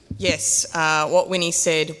Yes, what Winnie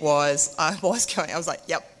said was, I was like,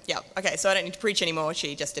 yep. Okay, so I don't need to preach anymore.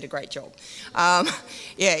 She just did a great job.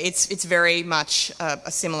 It's very much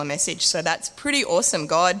a similar message. So that's pretty awesome.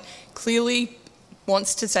 God clearly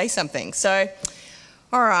wants to say something. So,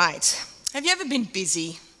 all right. Have you ever been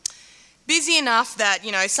busy? Busy enough that,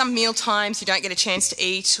 some meal times you don't get a chance to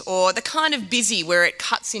eat, or the kind of busy where it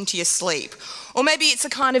cuts into your sleep. Or maybe it's the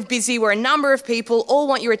kind of busy where a number of people all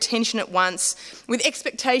want your attention at once, with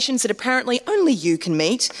expectations that apparently only you can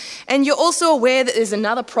meet, and you're also aware that there's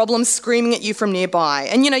another problem screaming at you from nearby.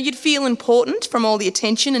 And you'd feel important from all the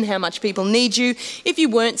attention and how much people need you if you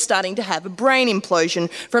weren't starting to have a brain implosion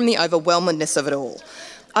from the overwhelmedness of it all.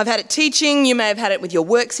 I've had it teaching, you may have had it with your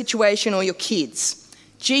work situation or your kids.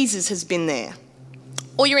 Jesus has been there.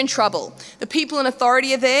 Or you're in trouble. The people in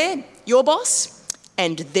authority are there, your boss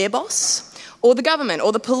and their boss, or the government,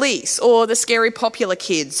 or the police, or the scary popular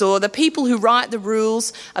kids, or the people who write the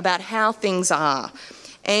rules about how things are.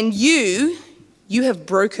 And you have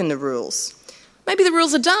broken the rules. Maybe the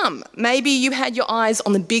rules are dumb. Maybe you had your eyes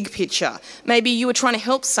on the big picture. Maybe you were trying to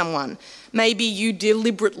help someone. Maybe you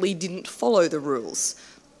deliberately didn't follow the rules.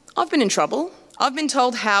 I've been in trouble. I've been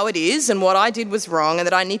told how it is and what I did was wrong and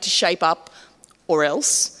that I need to shape up or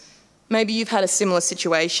else. Maybe you've had a similar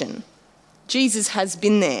situation. Jesus has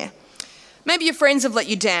been there. Maybe your friends have let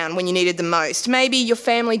you down when you needed them most. Maybe your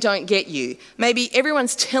family don't get you. Maybe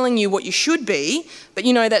everyone's telling you what you should be, but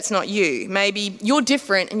that's not you. Maybe you're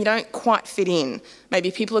different and you don't quite fit in. Maybe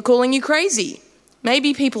people are calling you crazy.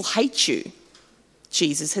 Maybe people hate you.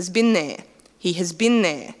 Jesus has been there. He has been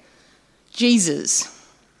there. Jesus.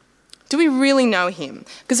 Do we really know him?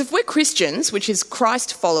 Because if we're Christians, which is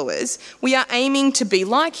Christ followers, we are aiming to be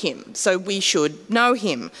like him, so we should know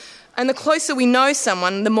him. And the closer we know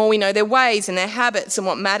someone, the more we know their ways and their habits and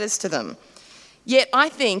what matters to them. Yet I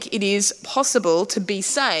think it is possible to be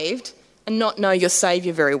saved and not know your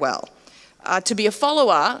Saviour very well. To be a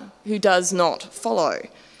follower who does not follow,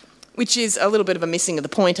 which is a little bit of a missing of the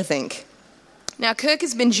point, I think. Now, Kirk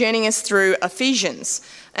has been journeying us through Ephesians,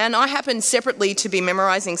 and I happen separately to be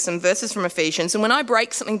memorising some verses from Ephesians, and when I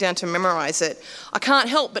break something down to memorise it, I can't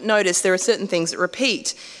help but notice there are certain things that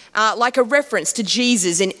repeat, like a reference to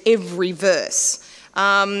Jesus in every verse.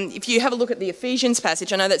 If you have a look at the Ephesians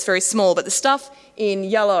passage, I know that's very small, but the stuff in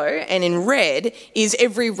yellow and in red is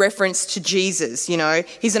every reference to Jesus.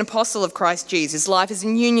 He's an apostle of Christ Jesus. Life is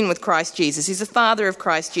in union with Christ Jesus. He's the father of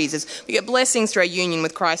Christ Jesus. We get blessings through our union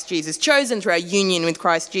with Christ Jesus, chosen through our union with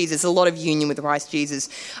Christ Jesus, a lot of union with Christ Jesus,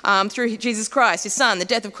 through Jesus Christ, his son, the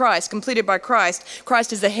death of Christ, completed by Christ.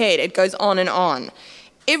 Christ is the head. It goes on and on.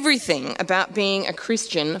 Everything about being a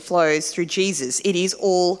Christian flows through Jesus. It is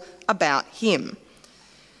all about him.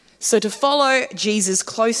 So to follow Jesus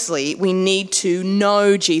closely, we need to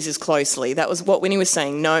know Jesus closely. That was what Winnie was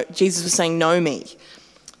saying. No, Jesus was saying, know me.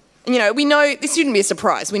 And we know, this shouldn't be a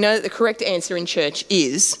surprise. We know that the correct answer in church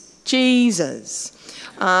is Jesus.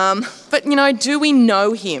 But do we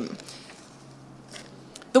know him?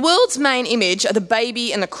 The world's main image are the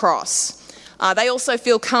baby and the cross. They also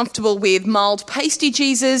feel comfortable with mild, pasty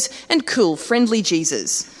Jesus and cool, friendly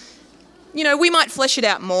Jesus. We might flesh it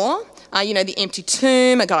out more. The empty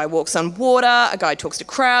tomb, a guy walks on water, a guy talks to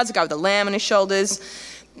crowds, a guy with a lamb on his shoulders.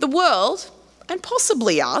 The world, and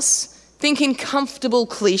possibly us, think in comfortable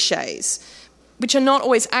cliches, which are not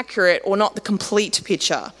always accurate or not the complete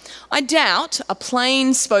picture. I doubt a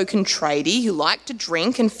plain-spoken tradie who liked to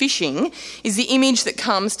drink and fishing is the image that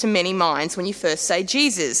comes to many minds when you first say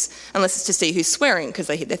Jesus, unless it's to see who's swearing because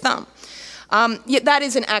they hit their thumb. Yet that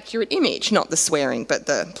is an accurate image, not the swearing, but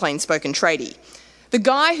the plain-spoken tradie. The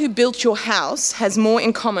guy who built your house has more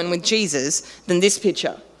in common with Jesus than this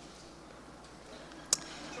picture.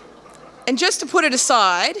 And just to put it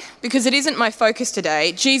aside, because it isn't my focus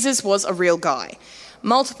today, Jesus was a real guy.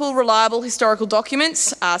 Multiple reliable historical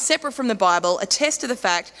documents, separate from the Bible, attest to the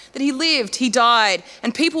fact that he lived, he died,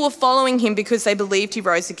 and people were following him because they believed he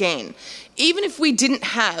rose again. Even if we didn't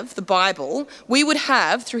have the Bible, we would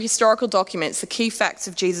have, through historical documents, the key facts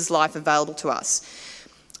of Jesus' life available to us.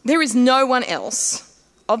 There is no one else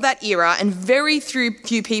of that era and very few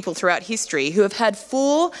people throughout history who have had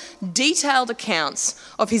 4 detailed accounts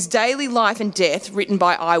of his daily life and death written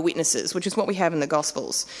by eyewitnesses, which is what we have in the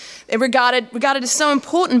Gospels. They're regarded as so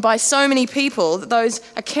important by so many people that those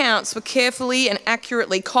accounts were carefully and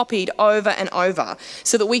accurately copied over and over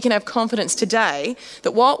so that we can have confidence today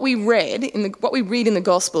that what we read in the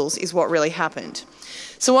Gospels is what really happened.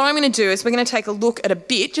 So what I'm going to do is we're going to take a look at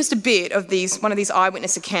just a bit of one of these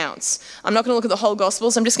eyewitness accounts. I'm not going to look at the whole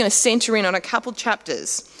Gospels. I'm just going to centre in on a couple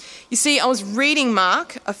chapters. You see, I was reading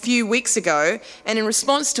Mark a few weeks ago, and in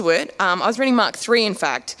response to it, I was reading Mark 3, in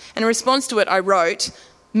fact, and in response to it, I wrote,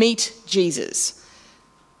 "Meet Jesus."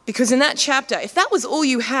 Because in that chapter, if that was all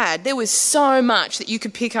you had, there was so much that you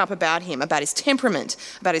could pick up about him, about his temperament,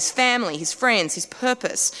 about his family, his friends, his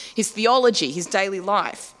purpose, his theology, his daily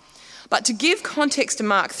life. But to give context to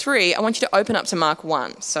Mark 3, I want you to open up to Mark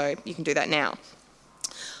 1, so you can do that now.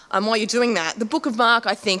 While you're doing that, the book of Mark,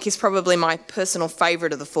 I think, is probably my personal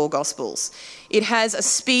favourite of the four Gospels. It has a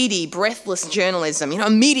speedy, breathless journalism.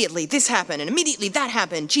 Immediately this happened and immediately that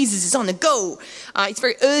happened. Jesus is on the go. It's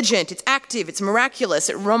very urgent, it's active, it's miraculous.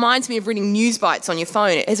 It reminds me of reading news bites on your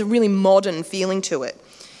phone. It has a really modern feeling to it.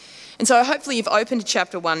 And so hopefully you've opened to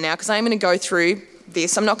chapter 1 now, because I'm going to go through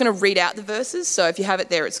this. I'm not going to read out the verses, so if you have it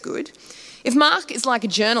there, it's good. If Mark is like a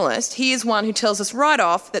journalist, he is one who tells us right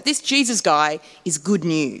off that this Jesus guy is good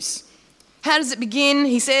news. How does it begin?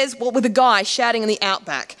 He says, with a guy shouting in the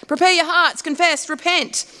outback, "Prepare your hearts, confess,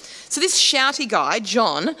 repent." So this shouty guy,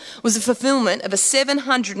 John, was a fulfillment of a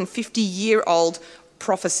 750-year-old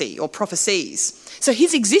prophecy or prophecies. So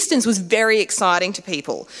his existence was very exciting to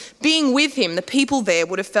people. Being with him, the people there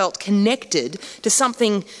would have felt connected to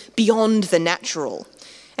something beyond the natural.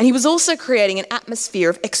 And he was also creating an atmosphere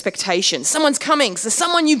of expectation. Someone's coming, so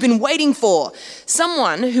someone you've been waiting for.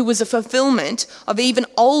 Someone who was a fulfillment of even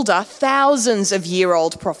older, thousands of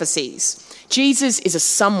year-old prophecies. Jesus is a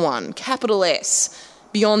someone, capital S,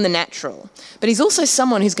 beyond the natural. But he's also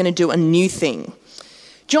someone who's going to do a new thing.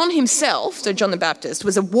 John himself, so John the Baptist,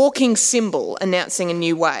 was a walking symbol announcing a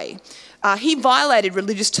new way. He violated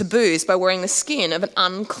religious taboos by wearing the skin of an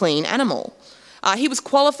unclean animal. He was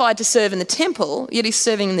qualified to serve in the temple, yet he's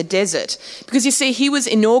serving in the desert. Because you see, he was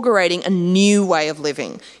inaugurating a new way of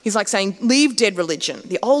living. He's like saying, leave dead religion.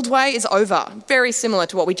 The old way is over. Very similar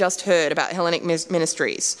to what we just heard about Hellenic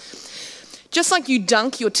ministries. Just like you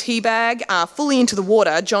dunk your tea bag fully into the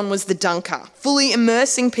water, John was the dunker, fully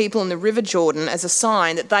immersing people in the River Jordan as a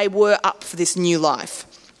sign that they were up for this new life.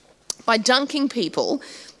 By dunking people,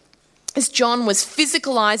 as John was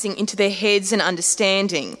physicalizing into their heads and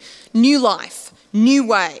understanding, new life, new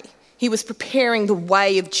way. He was preparing the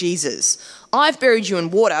way of Jesus. I've buried you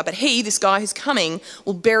in water, but he, this guy who's coming,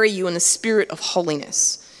 will bury you in the spirit of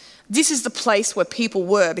holiness. This is the place where people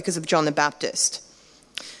were because of John the Baptist.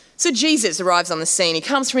 So Jesus arrives on the scene. He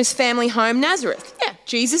comes from his family home, Nazareth. Yeah,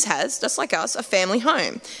 Jesus has, just like us, a family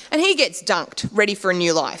home. And he gets dunked, ready for a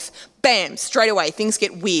new life. Bam, straight away, things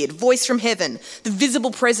get weird. Voice from heaven, the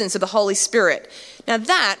visible presence of the Holy Spirit. Now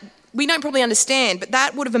that, we don't probably understand, but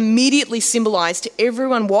that would have immediately symbolised to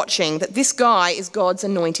everyone watching that this guy is God's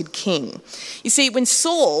anointed king. You see, when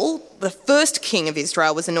Saul, the first king of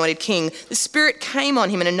Israel, was anointed king, the Spirit came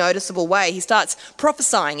on him in a noticeable way. He starts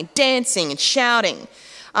prophesying and dancing and shouting.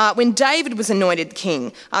 When David was anointed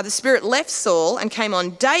king, the Spirit left Saul and came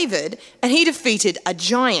on David, and he defeated a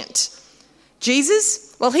giant.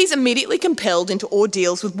 Jesus, well, he's immediately compelled into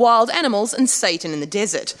ordeals with wild animals and Satan in the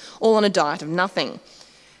desert, all on a diet of nothing.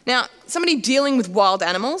 Now, somebody dealing with wild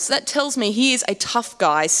animals, that tells me he is a tough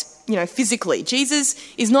guy, physically. Jesus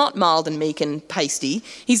is not mild and meek and pasty.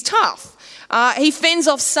 He's tough. He fends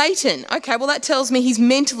off Satan. Okay, well, that tells me he's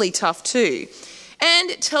mentally tough too.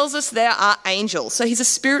 And it tells us there are angels. So he's a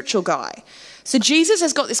spiritual guy. So Jesus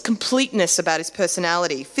has got this completeness about his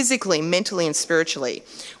personality, physically, mentally, and spiritually.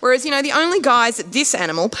 Whereas, the only guys that this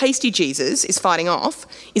animal, pasty Jesus, is fighting off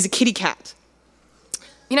is a kitty cat.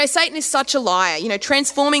 Satan is such a liar,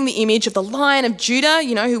 transforming the image of the Lion of Judah,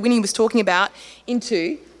 who Winnie was talking about,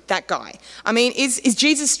 into that guy. I mean, is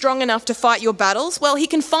Jesus strong enough to fight your battles? Well, he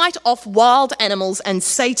can fight off wild animals and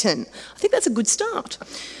Satan. I think that's a good start.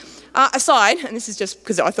 Aside, and this is just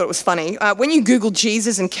because I thought it was funny, when you Google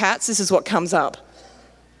Jesus and cats, this is what comes up.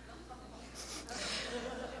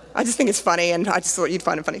 I just think it's funny, and I just thought you'd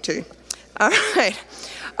find it funny too. All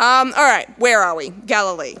right, where are we?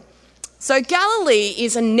 Galilee. So Galilee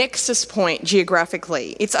is a nexus point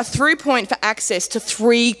geographically. It's a through point for access to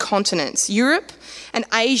 3 continents. Europe and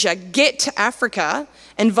Asia get to Africa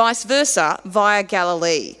and vice versa via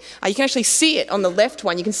Galilee. You can actually see it on the left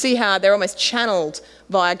one. You can see how they're almost channeled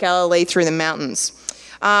via Galilee through the mountains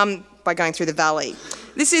by going through the valley.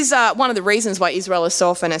 This is one of the reasons why Israel is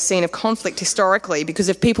so often a scene of conflict historically, because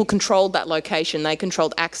if people controlled that location, they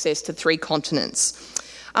controlled access to 3 continents.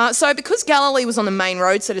 So because Galilee was on the main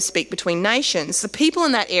road, so to speak, between nations, the people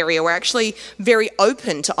in that area were actually very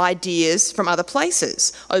open to ideas from other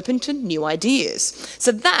places, open to new ideas.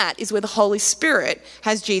 So that is where the Holy Spirit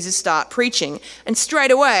has Jesus start preaching. And straight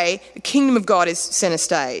away, the kingdom of God is centre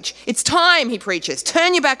stage. It's time, he preaches.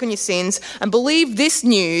 Turn your back on your sins and believe this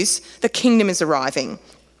news, the kingdom is arriving.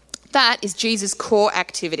 That is Jesus' core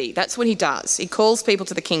activity. That's what he does. He calls people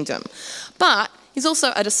to the kingdom. But he's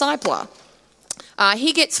also a discipler.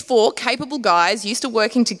 He gets 4 capable guys used to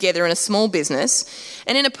working together in a small business,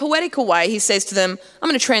 and in a poetical way, he says to them, I'm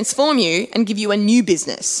going to transform you and give you a new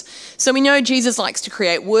business. So we know Jesus likes to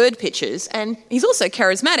create word pictures, and he's also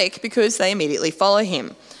charismatic because they immediately follow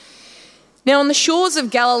him. Now, on the shores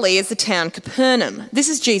of Galilee is the town Capernaum. This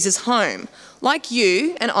is Jesus' home. Like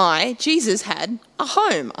you and I, Jesus had a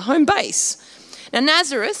home base. Now,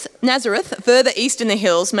 Nazareth, further east in the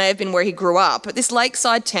hills, may have been where he grew up, but this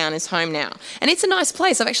lakeside town is home now. And it's a nice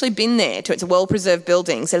place. I've actually been there to its well-preserved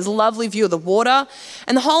buildings. There's a lovely view of the water,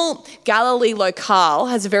 and the whole Galilee locale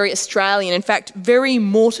has a very Australian, in fact, very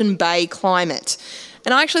Moreton Bay climate.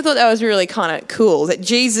 And I actually thought that was really kind of cool, that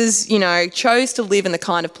Jesus, chose to live in the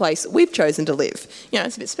kind of place that we've chosen to live.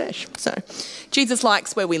 It's a bit special. So Jesus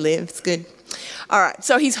likes where we live. It's good. All right,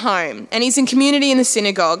 so he's home, and he's in community in the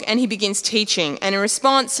synagogue, and he begins teaching. And in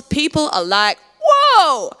response, people are like,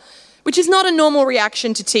 whoa, which is not a normal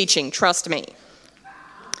reaction to teaching, trust me.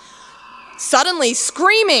 Suddenly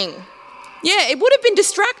screaming. Yeah, it would have been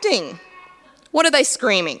distracting. What are they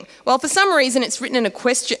screaming? Well, for some reason, it's written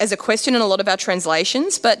as a question in a lot of our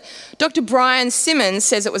translations, but Dr. Brian Simmons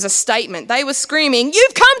says it was a statement. They were screaming,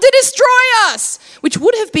 "You've come to destroy us," which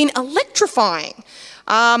would have been electrifying.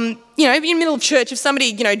 In the middle of church, if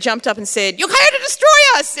somebody, jumped up and said, "You're here to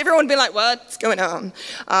destroy us," everyone would be like, "What's going on?"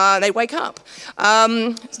 They'd wake up.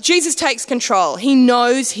 Jesus takes control. He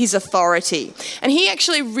knows his authority. And he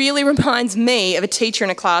actually really reminds me of a teacher in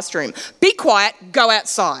a classroom. Be quiet, go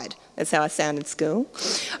outside. That's how I sound in school.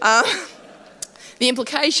 The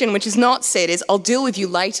implication, which is not said, is I'll deal with you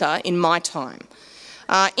later in my time.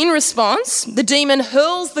 In response, the demon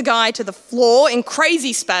hurls the guy to the floor in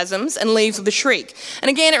crazy spasms and leaves with a shriek. And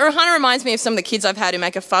again, it kind of reminds me of some of the kids I've had who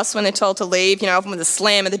make a fuss when they're told to leave, often with a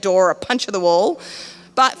slam of the door or a punch of the wall.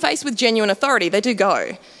 But faced with genuine authority, they do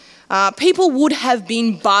go. People would have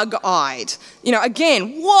been bug-eyed.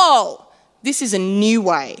 Again, whoa, this is a new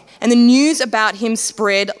way. And the news about him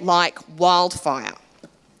spread like wildfire.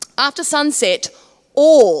 After sunset,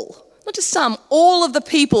 not just some, all of the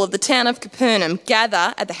people of the town of Capernaum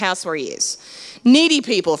gather at the house where he is. Needy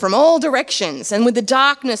people from all directions, and with the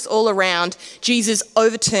darkness all around, Jesus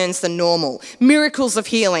overturns the normal. Miracles of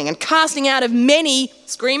healing and casting out of many,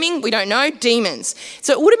 screaming, we don't know, demons.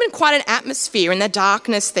 So it would have been quite an atmosphere in the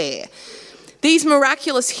darkness there. These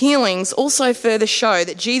miraculous healings also further show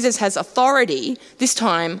that Jesus has authority, this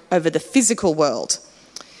time over the physical world.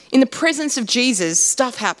 In the presence of Jesus,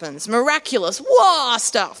 stuff happens, miraculous,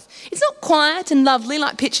 stuff. It's not quiet and lovely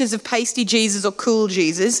like pictures of pasty Jesus or cool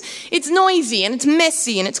Jesus. It's noisy and it's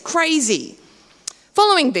messy and it's crazy.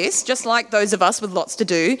 Following this, just like those of us with lots to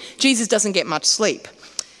do, Jesus doesn't get much sleep.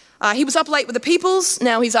 He was up late with the peoples,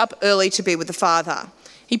 now he's up early to be with the Father.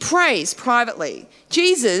 He prays privately.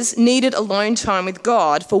 Jesus needed alone time with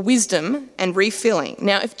God for wisdom and refilling.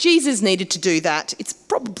 Now, if Jesus needed to do that, it's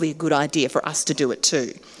probably a good idea for us to do it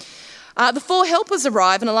too. The 4 helpers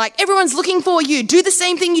arrive and are like, everyone's looking for you. Do the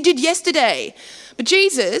same thing you did yesterday. But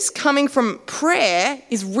Jesus, coming from prayer,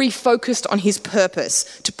 is refocused on his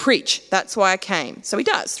purpose, to preach. That's why I came. So he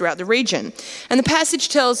does throughout the region. And the passage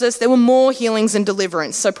tells us there were more healings and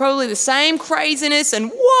deliverance. So probably the same craziness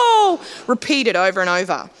and repeated over and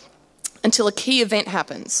over until a key event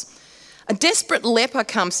happens. A desperate leper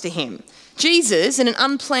comes to him. Jesus, in an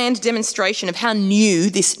unplanned demonstration of how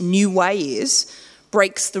new this new way is,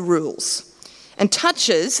 breaks the rules and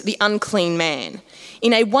touches the unclean man.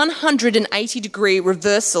 In a 180-degree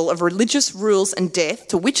reversal of religious rules and death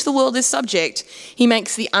to which the world is subject, he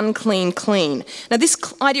makes the unclean clean. Now, this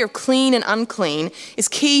idea of clean and unclean is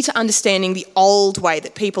key to understanding the old way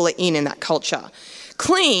that people are in that culture.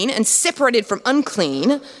 Clean and separated from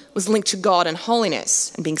unclean was linked to God and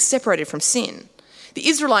holiness and being separated from sin. The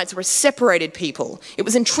Israelites were a separated people. It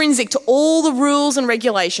was intrinsic to all the rules and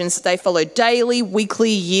regulations that they followed daily,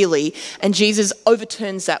 weekly, yearly, and Jesus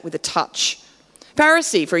overturns that with a touch.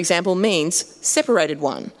 Pharisee, for example, means separated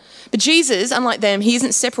one. But Jesus, unlike them, he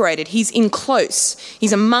isn't separated. He's in close.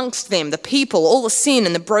 He's amongst them, the people, all the sin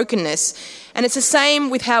and the brokenness. And it's the same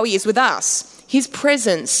with how he is with us. His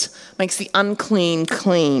presence makes the unclean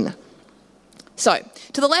clean. So,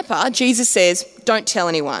 to the leper, Jesus says, don't tell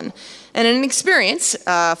anyone. And in an experience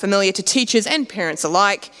familiar to teachers and parents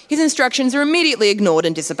alike, his instructions are immediately ignored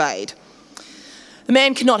and disobeyed. The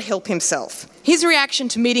man cannot help himself. His reaction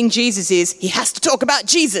to meeting Jesus is he has to talk about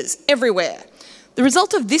Jesus everywhere. The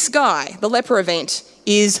result of this guy, the leper event,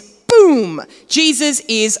 is boom, Jesus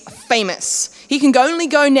is famous. He can only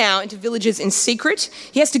go now into villages in secret.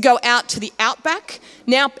 He has to go out to the outback.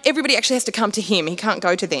 Now everybody actually has to come to him. He can't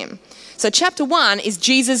go to them. So chapter 1 is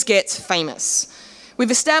Jesus gets famous. We've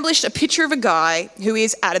established a picture of a guy who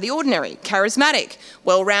is out of the ordinary, charismatic,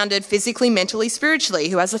 well-rounded physically, mentally, spiritually,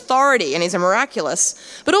 who has authority and is a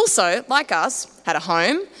miraculous, but also, like us, had a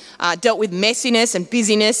home, dealt with messiness and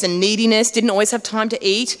busyness and neediness, didn't always have time to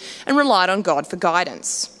eat, and relied on God for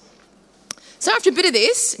guidance. So after a bit of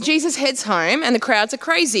this, Jesus heads home and the crowds are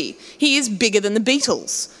crazy. He is bigger than the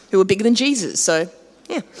Beatles, who were bigger than Jesus, so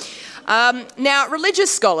yeah. Now, religious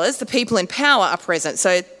scholars, the people in power, are present.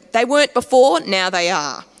 So they weren't before, now they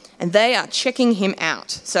are. And they are checking him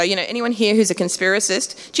out. So, anyone here who's a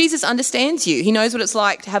conspiracist, Jesus understands you. He knows what it's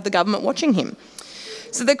like to have the government watching him.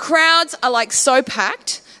 So the crowds are so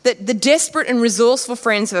packed that the desperate and resourceful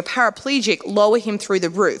friends of a paraplegic lower him through the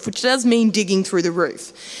roof, which does mean digging through the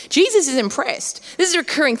roof. Jesus is impressed. This is a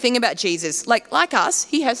recurring thing about Jesus. Like us,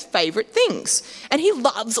 he has favourite things. And he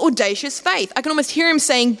loves audacious faith. I can almost hear him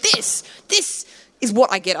saying, this is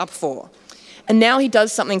what I get up for. And now he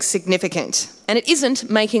does something significant. And it isn't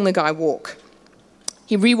making the guy walk.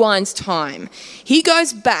 He rewinds time. He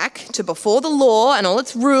goes back to before the law and all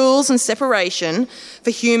its rules and separation for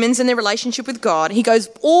humans and their relationship with God. He goes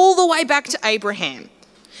all the way back to Abraham.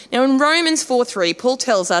 Now in Romans 4:3, Paul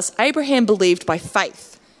tells us Abraham believed by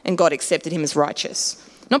faith and God accepted him as righteous.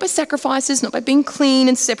 Not by sacrifices, not by being clean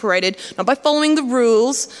and separated, not by following the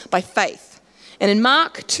rules, by faith. And in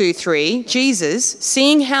Mark 2:3, Jesus,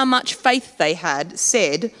 seeing how much faith they had,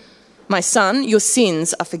 said, "My son, your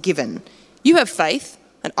sins are forgiven. You have faith,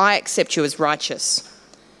 and I accept you as righteous."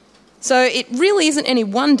 So it really isn't any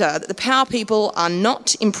wonder that the power people are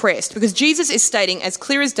not impressed, because Jesus is stating as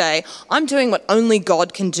clear as day, I'm doing what only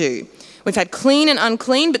God can do. We've had clean and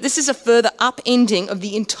unclean, but this is a further upending of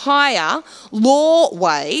the entire law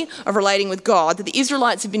way of relating with God that the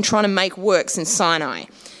Israelites have been trying to make work since Sinai.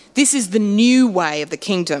 This is the new way of the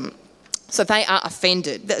kingdom. So they are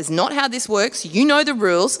offended. That is not how this works. You know the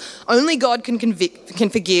rules. Only God can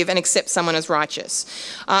forgive and accept someone as righteous.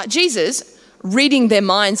 Jesus, reading their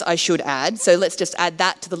minds, I should add, so let's just add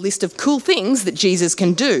that to the list of cool things that Jesus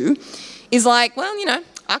can do, is like, well,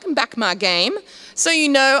 I can back my game. So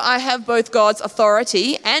I have both God's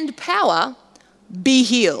authority and power. Be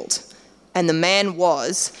healed. And the man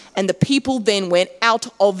was, and the people then went out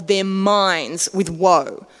of their minds with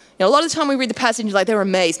woe. Now, a lot of the time we read the passage like they're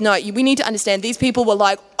amazed. No, we need to understand these people were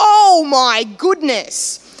like, oh my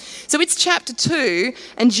goodness. So it's chapter 2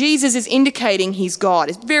 and Jesus is indicating he's God.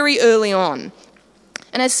 It's very early on.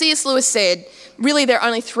 And as C.S. Lewis said, really there are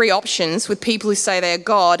only 3 options with people who say they are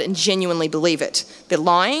God and genuinely believe it. They're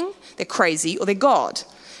lying, they're crazy, or they're God.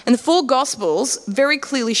 And the 4 Gospels very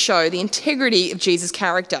clearly show the integrity of Jesus'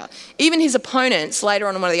 character. Even his opponents later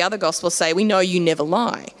on in one of the other Gospels say, we know you never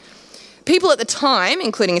lie. People at the time,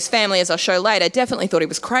 including his family, as I'll show later, definitely thought he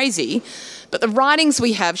was crazy, but the writings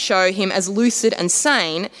we have show him as lucid and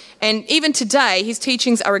sane, and even today his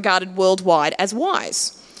teachings are regarded worldwide as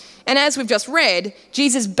wise. And as we've just read,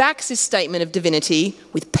 Jesus backs his statement of divinity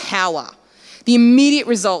with power. The immediate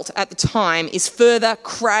result at the time is further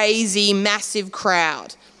crazy, massive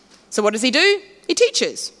crowd. So what does he do? He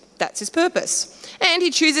teaches. That's his purpose. And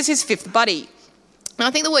he chooses his 5th buddy. And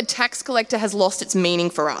I think the word tax collector has lost its meaning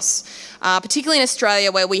for us, particularly in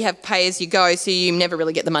Australia where we have pay as you go, so you never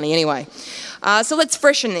really get the money anyway. So let's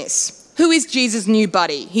freshen this. Who is Jesus' new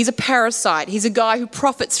buddy? He's a parasite. He's a guy who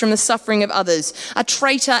profits from the suffering of others, a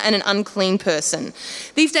traitor and an unclean person.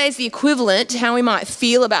 These days, the equivalent to how we might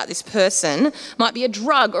feel about this person might be a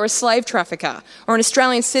drug or a slave trafficker, or an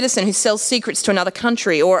Australian citizen who sells secrets to another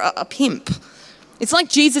country, or a pimp. It's like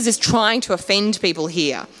Jesus is trying to offend people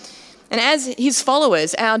here. And as his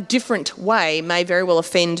followers, our different way may very well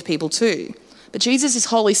offend people too. But Jesus is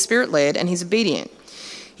Holy Spirit-led and he's obedient.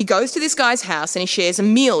 He goes to this guy's house and he shares a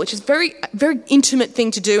meal, which is a very, very intimate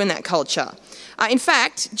thing to do in that culture. In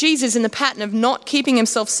fact, Jesus, in the pattern of not keeping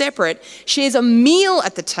himself separate, shares a meal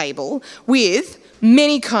at the table with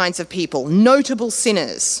many kinds of people, notable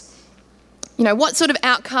sinners. What sort of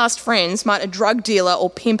outcast friends might a drug dealer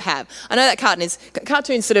or pimp have? I know that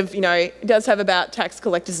cartoon sort of, it does have about tax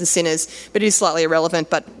collectors and sinners, but it is slightly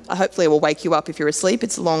irrelevant, but hopefully it will wake you up if you're asleep.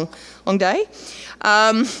 It's a long, long day.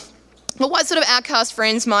 But what sort of outcast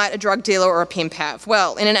friends might a drug dealer or a pimp have?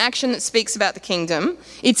 Well, in an action that speaks about the kingdom,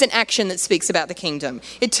 it's an action that speaks about the kingdom.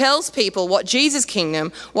 It tells people what Jesus'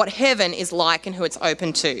 kingdom, what heaven is like and who it's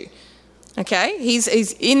open to. Okay, he's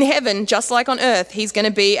in heaven, just like on earth, he's going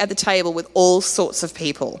to be at the table with all sorts of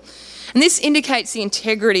people. And this indicates the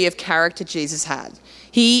integrity of character Jesus had.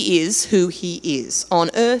 He is who he is, on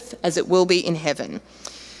earth as it will be in heaven.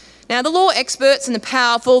 Now, the law experts and the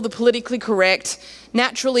powerful, the politically correct,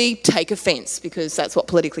 naturally take offence because that's what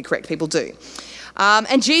politically correct people do.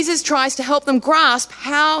 And Jesus tries to help them grasp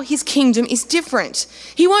how his kingdom is different.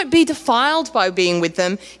 He won't be defiled by being with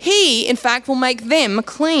them. He, in fact, will make them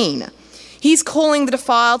clean. He's calling the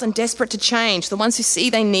defiled and desperate to change, the ones who see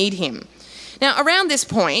they need him. Now, around this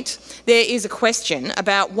point, there is a question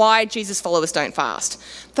about why Jesus' followers don't fast.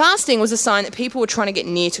 Fasting was a sign that people were trying to get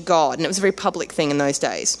near to God, and it was a very public thing in those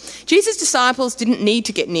days. Jesus' disciples didn't need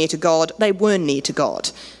to get near to God. They were near to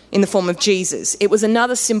God in the form of Jesus. It was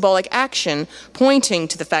another symbolic action pointing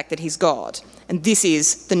to the fact that he's God, and this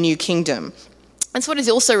is the new kingdom. That's what he's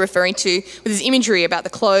also referring to with his imagery about the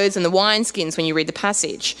clothes and the wineskins when you read the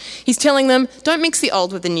passage. He's telling them, don't mix the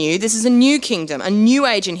old with the new. This is a new kingdom, a new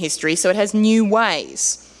age in history, so it has new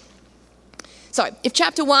ways. So if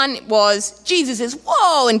chapter 1 was Jesus is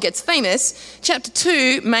whoa and gets famous, chapter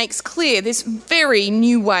 2 makes clear this very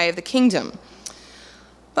new way of the kingdom.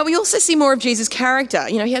 But we also see more of Jesus' character.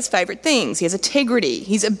 You know, he has favourite things. He has integrity.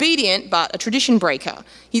 He's obedient, but a tradition breaker.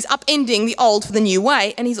 He's upending the old for the new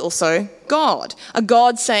way, and he's also God. A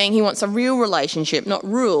God saying he wants a real relationship, not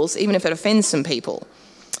rules, even if it offends some people.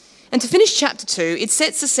 And to finish chapter 2, it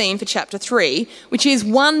sets the scene for chapter 3, which is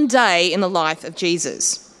one day in the life of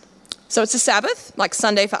Jesus. So it's a Sabbath, like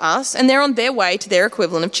Sunday for us, and they're on their way to their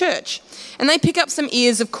equivalent of church. And they pick up some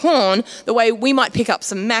ears of corn the way we might pick up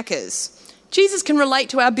some Maccas. Jesus can relate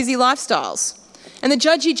to our busy lifestyles. And the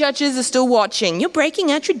judgy judges are still watching. You're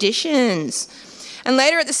breaking our traditions. And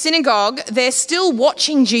later at the synagogue, they're still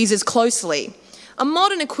watching Jesus closely. A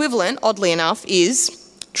modern equivalent, oddly enough,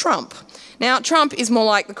 is Trump. Now, Trump is more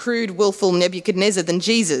like the crude, willful Nebuchadnezzar than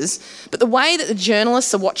Jesus, but the way that the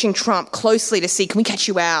journalists are watching Trump closely to see, can we catch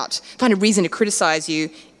you out, find a reason to criticise you,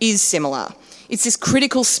 is similar. It's this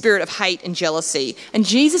critical spirit of hate and jealousy, and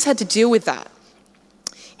Jesus had to deal with that.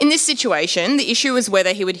 In this situation, the issue was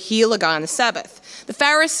whether he would heal a guy on the Sabbath. The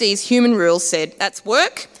Pharisees' human rules said, that's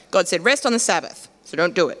work. God said, rest on the Sabbath, so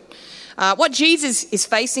don't do it. What Jesus is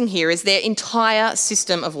facing here is their entire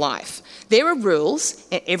system of life. There are rules,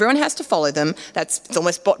 and everyone has to follow them. That's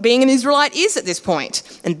almost what being an Israelite is at this point.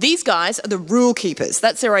 And these guys are the rule keepers.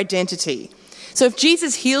 That's their identity. So if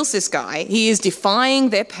Jesus heals this guy, he is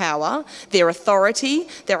defying their power, their authority,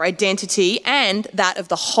 their identity, and that of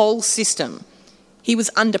the whole system. He was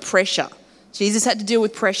under pressure. Jesus had to deal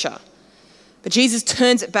with pressure. But Jesus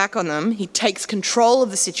turns it back on them. He takes control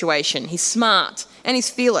of the situation. He's smart and he's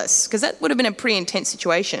fearless, because that would have been a pretty intense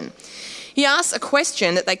situation. He asks a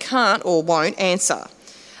question that they can't or won't answer.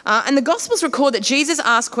 And the Gospels record that Jesus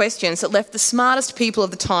asked questions that left the smartest people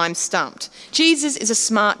of the time stumped. Jesus is a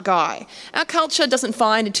smart guy. Our culture doesn't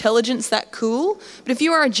find intelligence that cool, but if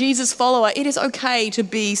you are a Jesus follower, it is okay to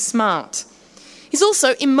be smart. He's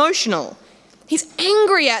also emotional. He's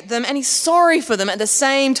angry at them and he's sorry for them at the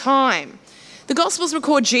same time. The Gospels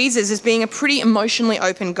record Jesus as being a pretty emotionally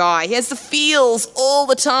open guy. He has the feels all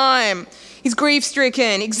the time. He's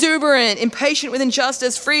grief-stricken, exuberant, impatient with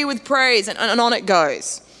injustice, free with praise, and on it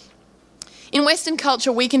goes. In Western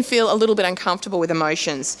culture, we can feel a little bit uncomfortable with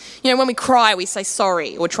emotions. You know, when we cry, we say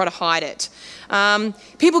sorry or try to hide it.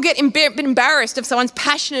 People get a bit embarrassed if someone's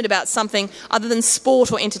passionate about something other than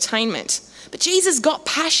sport or entertainment. But Jesus got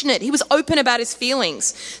passionate. He was open about his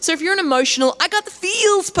feelings. So if you're an emotional, I got the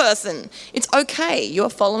feels person, it's okay. You're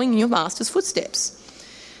following in your master's footsteps.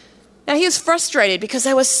 Now, he was frustrated because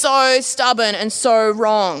they were so stubborn and so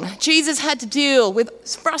wrong. Jesus had to deal with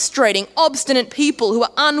frustrating, obstinate people who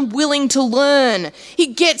are unwilling to learn. He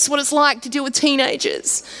gets what it's like to deal with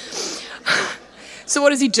teenagers. So what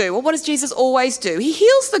does he do? Well, what does Jesus always do? He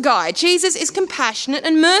heals the guy. Jesus is compassionate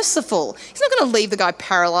and merciful. He's not going to leave the guy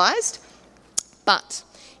paralysed. But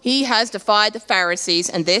he has defied the Pharisees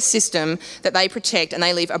and their system that they protect, and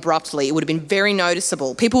they leave abruptly. It would have been very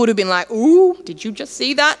noticeable. People would have been like, ooh, did you just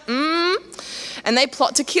see that? And they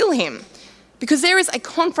plot to kill him because there is a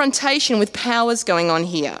confrontation with powers going on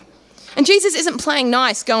here. And Jesus isn't playing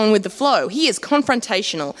nice, going with the flow. He is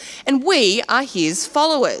confrontational, and we are his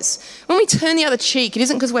followers. When we turn the other cheek, it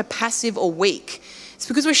isn't because we're passive or weak. It's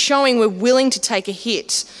because we're showing we're willing to take a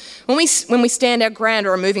hit. When we stand our ground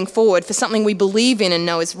or are moving forward for something we believe in and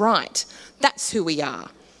know is right, that's who we are.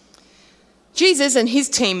 Jesus and his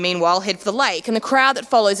team, meanwhile, head for the lake, and the crowd that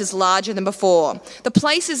follows is larger than before. The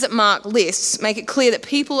places that Mark lists make it clear that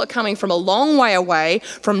people are coming from a long way away,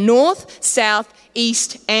 from north, south,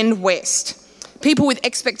 east, and west. People with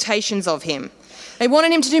expectations of him. They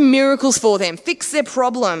wanted him to do miracles for them, fix their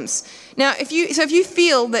problems. Now, if you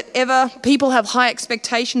feel that ever people have high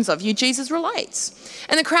expectations of you, Jesus relates.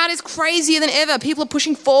 And the crowd is crazier than ever. People are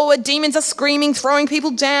pushing forward. Demons are screaming, throwing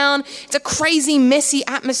people down. It's a crazy, messy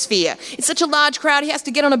atmosphere. It's such a large crowd, he has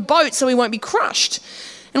to get on a boat so he won't be crushed.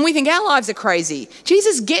 And we think our lives are crazy.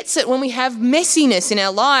 Jesus gets it when we have messiness in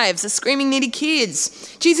our lives, the screaming needy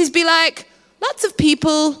kids. Jesus be like, lots of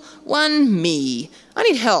people, one me. I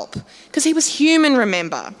need help. Because he was human,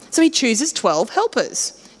 remember. So he chooses 12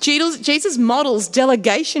 helpers. Jesus models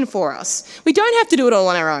delegation for us. We don't have to do it all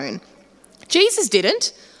on our own. Jesus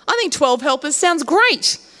didn't. I think 12 helpers sounds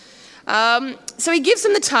great. So he gives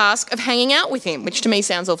them the task of hanging out with him, which to me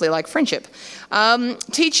sounds awfully like friendship,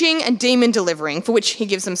 teaching and demon delivering, for which he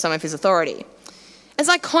gives them some of his authority. As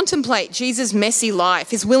I contemplate Jesus' messy life,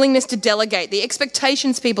 his willingness to delegate, the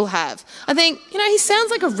expectations people have, I think, he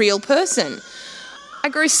sounds like a real person. I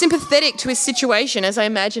grow sympathetic to his situation as I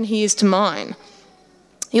imagine he is to mine.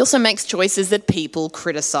 He also makes choices that people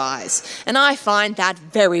criticise, and I find that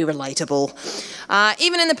very relatable.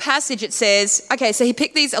 Even in the passage it says, okay, so he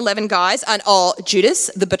picked these 11 guys, and Judas,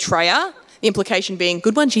 the betrayer, the implication being,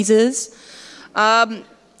 good one, Jesus. He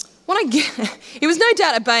was no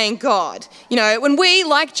doubt obeying God. When we,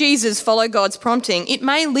 like Jesus, follow God's prompting, it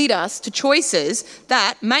may lead us to choices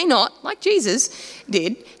that may not, like Jesus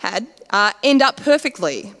had, end up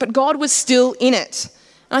perfectly, but God was still in it.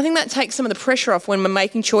 And I think that takes some of the pressure off when we're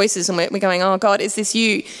making choices and we're going, oh, God, is this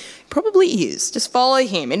you? Probably is. Just follow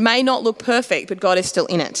him. It may not look perfect, but God is still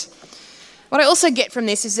in it. What I also get from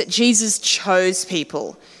this is that Jesus chose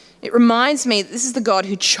people. It reminds me that this is the God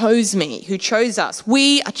who chose me, who chose us.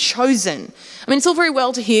 We are chosen. It's all very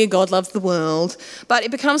well to hear God loves the world, but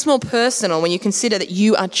it becomes more personal when you consider that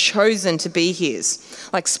you are chosen to be his.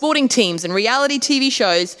 Like sporting teams and reality TV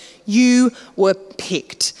shows, you were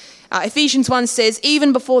picked. Ephesians 1 says,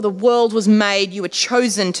 even before the world was made, you were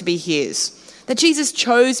chosen to be his. That Jesus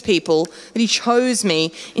chose people, that he chose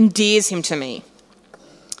me, endears him to me.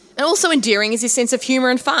 And also endearing is his sense of humour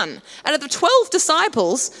and fun. Out of the 12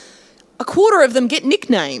 disciples, a quarter of them get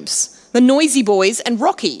nicknames. The Noisy Boys and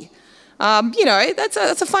Rocky. That's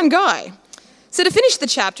a fun guy. So to finish the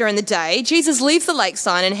chapter and the day, Jesus leaves the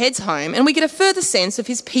lakeside and heads home, and we get a further sense of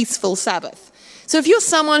his peaceful Sabbath. So if you're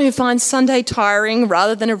someone who finds Sunday tiring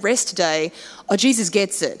rather than a rest day, Jesus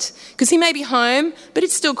gets it. Because he may be home, but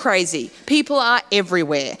it's still crazy. People are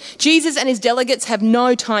everywhere. Jesus and his delegates have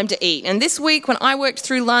no time to eat. And this week, when I worked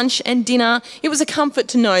through lunch and dinner, it was a comfort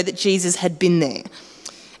to know that Jesus had been there.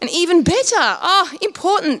 And even better,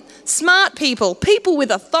 important, smart people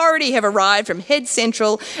with authority have arrived from Head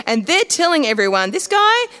Central, and they're telling everyone, this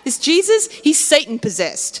Jesus, he's Satan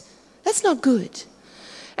possessed. That's not good.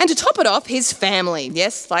 And to top it off, his family.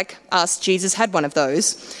 Yes, like us, Jesus had one of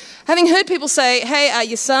those. Having heard people say, hey,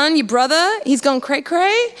 your son, your brother, he's gone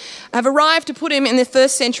cray-cray, have arrived to put him in the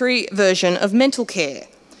first century version of mental care.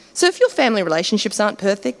 So if your family relationships aren't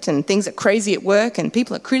perfect and things are crazy at work and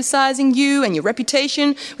people are criticising you and your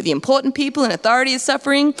reputation with the important people and authority is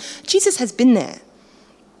suffering, Jesus has been there.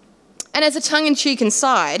 And as a tongue-in-cheek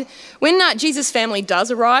aside, when Jesus' family does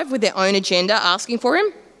arrive with their own agenda asking for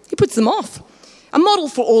him, he puts them off. A model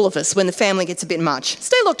for all of us when the family gets a bit much.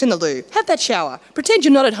 Stay locked in the loo. Have that shower. Pretend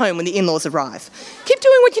you're not at home when the in-laws arrive. Keep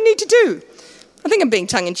doing what you need to do. I think I'm being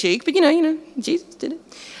tongue-in-cheek, but Jesus did it.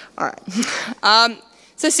 All right.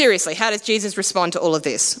 So seriously, how does Jesus respond to all of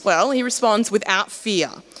this? Well, he responds without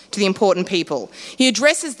fear to the important people. He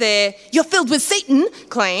addresses their "you're filled with Satan"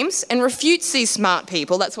 claims and refutes these smart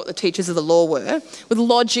people, that's what the teachers of the law were, with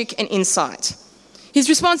logic and insight. His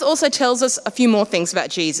response also tells us a few more things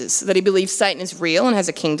about Jesus, that he believes Satan is real and has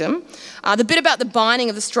a kingdom. The bit about the binding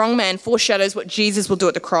of the strong man foreshadows what Jesus will do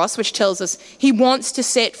at the cross, which tells us he wants to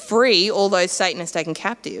set free all those Satan has taken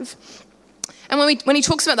captive. And when he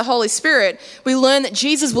talks about the Holy Spirit, we learn that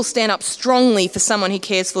Jesus will stand up strongly for someone he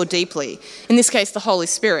cares for deeply, in this case the Holy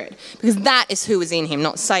Spirit, because that is who is in him,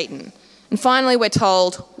 not Satan. And finally, we're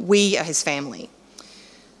told we are his family.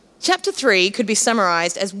 Chapter 3 could be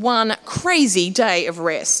summarised as one crazy day of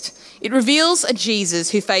rest. It reveals a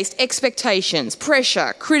Jesus who faced expectations,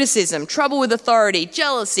 pressure, criticism, trouble with authority,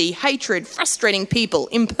 jealousy, hatred, frustrating people,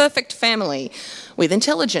 imperfect family, with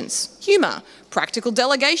intelligence, humour, practical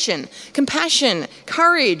delegation, compassion,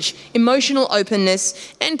 courage, emotional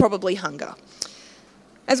openness, and probably hunger.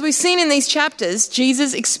 As we've seen in these chapters,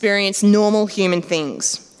 Jesus experienced normal human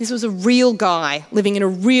things. This was a real guy living in a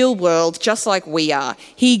real world just like we are.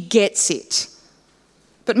 He gets it.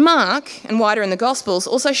 But Mark, and wider in the Gospels,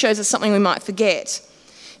 also shows us something we might forget.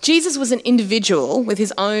 Jesus was an individual with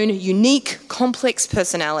his own unique, complex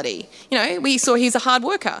personality. We saw he's a hard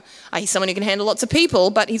worker. He's someone who can handle lots of people,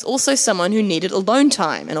 but he's also someone who needed alone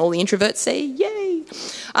time. And all the introverts say, yay.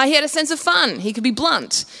 He had a sense of fun. He could be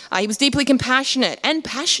blunt. He was deeply compassionate and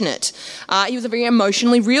passionate. He was a very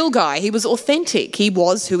emotionally real guy. He was authentic. He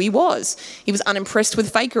was who he was. He was unimpressed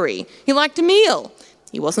with fakery. He liked a meal.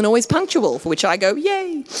 He wasn't always punctual, for which I go,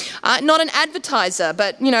 yay. Not an advertiser,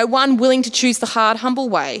 but, one willing to choose the hard, humble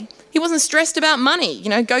way. He wasn't stressed about money.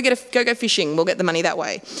 Go fishing. We'll get the money that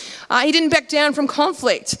way. He didn't back down from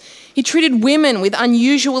conflict. He treated women with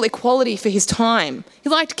unusual equality for his time. He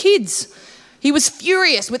liked kids. He was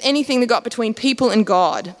furious with anything that got between people and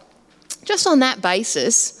God. Just on that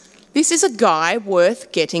basis, this is a guy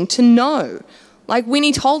worth getting to know. Like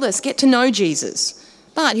Winnie told us, get to know Jesus.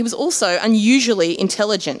 But he was also unusually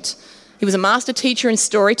intelligent. He was a master teacher and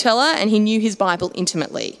storyteller, and he knew his Bible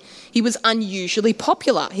intimately. He was unusually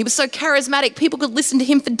popular. He was so charismatic, people could listen to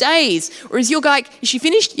him for days. Whereas your guy, is she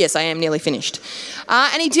finished? Yes, I am nearly finished.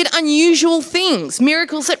 And he did unusual things,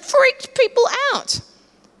 miracles that freaked people out.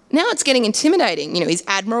 Now it's getting intimidating. He's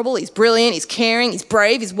admirable, he's brilliant, he's caring, he's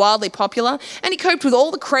brave, he's wildly popular, and he coped with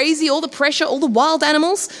all the crazy, all the pressure, all the wild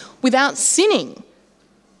animals without sinning.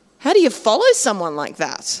 How do you follow someone like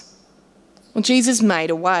that? Well, Jesus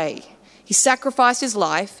made a way. He sacrificed his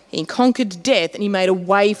life, he conquered death, and he made a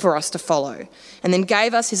way for us to follow, and then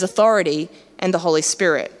gave us his authority and the Holy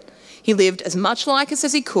Spirit. He lived as much like us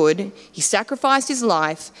as he could, he sacrificed his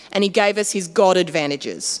life, and he gave us his God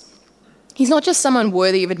advantages. He's not just someone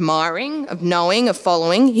worthy of admiring, of knowing, of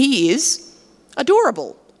following. He is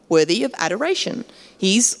adorable, worthy of adoration.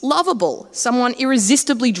 He's lovable, someone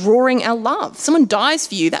irresistibly drawing our love. Someone dies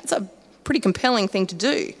for you, that's a pretty compelling thing to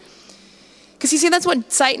do. Because you see, that's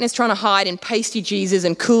what Satan is trying to hide in pasty Jesus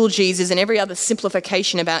and cool Jesus and every other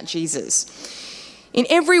simplification about Jesus. In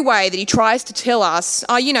every way that he tries to tell us,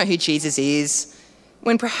 you know who Jesus is,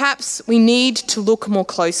 when perhaps we need to look more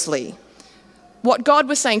closely. What God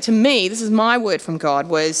was saying to me, this is my word from God,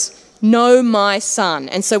 was, know my son.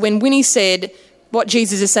 And so when Winnie said, what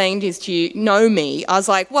Jesus is saying is to you, know me, I was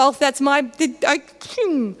like, well, that's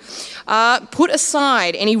put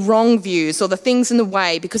aside any wrong views or the things in the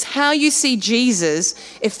way, because how you see Jesus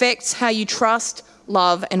affects how you trust,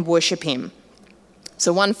 love, and worship him.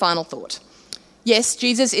 So one final thought. Yes,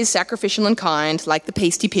 Jesus is sacrificial and kind, like the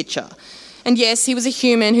pasty picture. And yes, he was a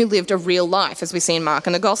human who lived a real life, as we see in Mark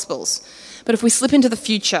and the Gospels. But if we slip into the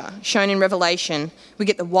future, shown in Revelation, we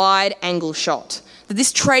get the wide-angle shot. That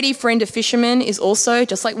this tradie friend of fishermen is also,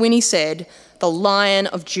 just like Winnie said, the Lion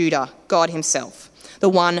of Judah, God himself. The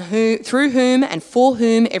one through whom and for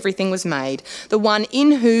whom everything was made. The one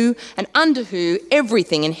in who and under who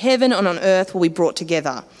everything in heaven and on earth will be brought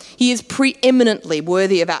together. He is preeminently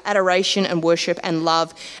worthy of our adoration and worship and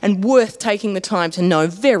love, and worth taking the time to know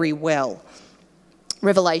very well.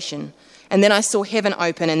 Revelation. And then I saw heaven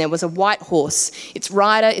open, and there was a white horse. Its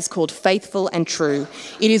rider is called Faithful and True.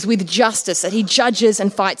 It is with justice that he judges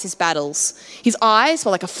and fights his battles. His eyes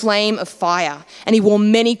were like a flame of fire, and he wore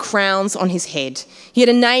many crowns on his head. He had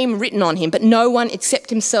a name written on him, but no one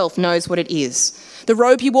except himself knows what it is. The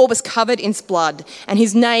robe he wore was covered in blood, and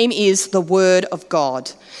his name is the Word of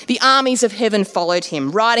God. The armies of heaven followed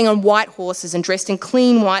him, riding on white horses and dressed in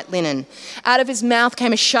clean white linen. Out of his mouth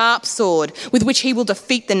came a sharp sword with which he will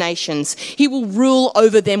defeat the nations. He will rule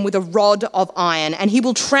over them with a rod of iron, and he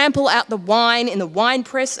will trample out the wine in the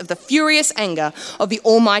winepress of the furious anger of the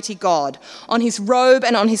Almighty God. On his robe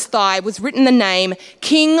and on his thigh was written the name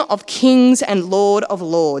King of Kings and Lord of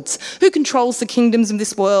Lords. Who controls the kingdoms of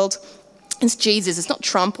this world? It's Jesus. It's not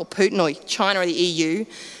Trump or Putin or China or the EU.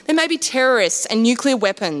 There may be terrorists and nuclear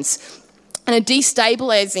weapons and a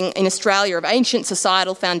destabilising in Australia of ancient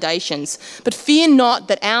societal foundations. But fear not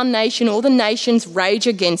that our nation or the nations rage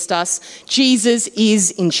against us. Jesus is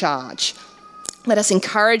in charge. Let us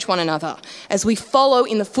encourage one another as we follow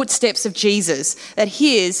in the footsteps of Jesus, that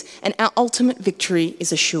his and our ultimate victory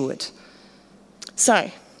is assured. So,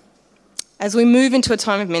 as we move into a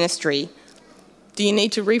time of ministry, do you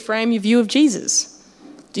need to reframe your view of Jesus?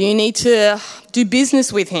 Do you need to do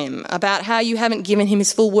business with him about how you haven't given him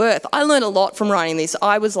his full worth? I learned a lot from writing this.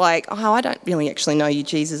 I was like, I don't really actually know you,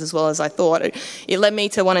 Jesus, as well as I thought. It led me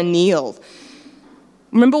to want to kneel.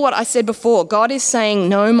 Remember what I said before. God is saying,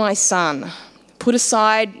 know my son. Put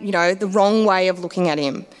aside, the wrong way of looking at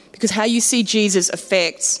him, because how you see Jesus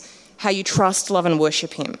affects how you trust, love, and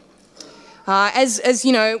worship him. As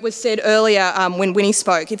was said earlier when Winnie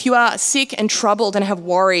spoke, if you are sick and troubled and have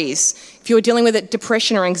worries, if you're dealing with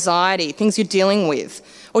depression or anxiety, things you're dealing with,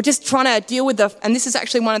 or just trying to deal with and this is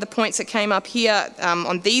actually one of the points that came up here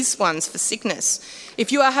on these ones for sickness.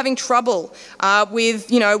 If you are having trouble with,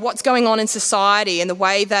 what's going on in society and the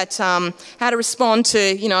way that, how to respond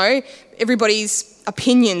to, everybody's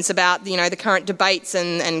opinions about, the current debates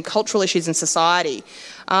and cultural issues in society,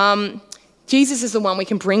 Jesus is the one we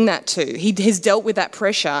can bring that to. He has dealt with that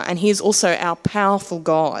pressure, and he is also our powerful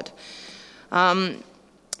God.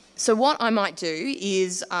 So what I might do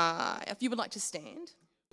is, if you would like to stand.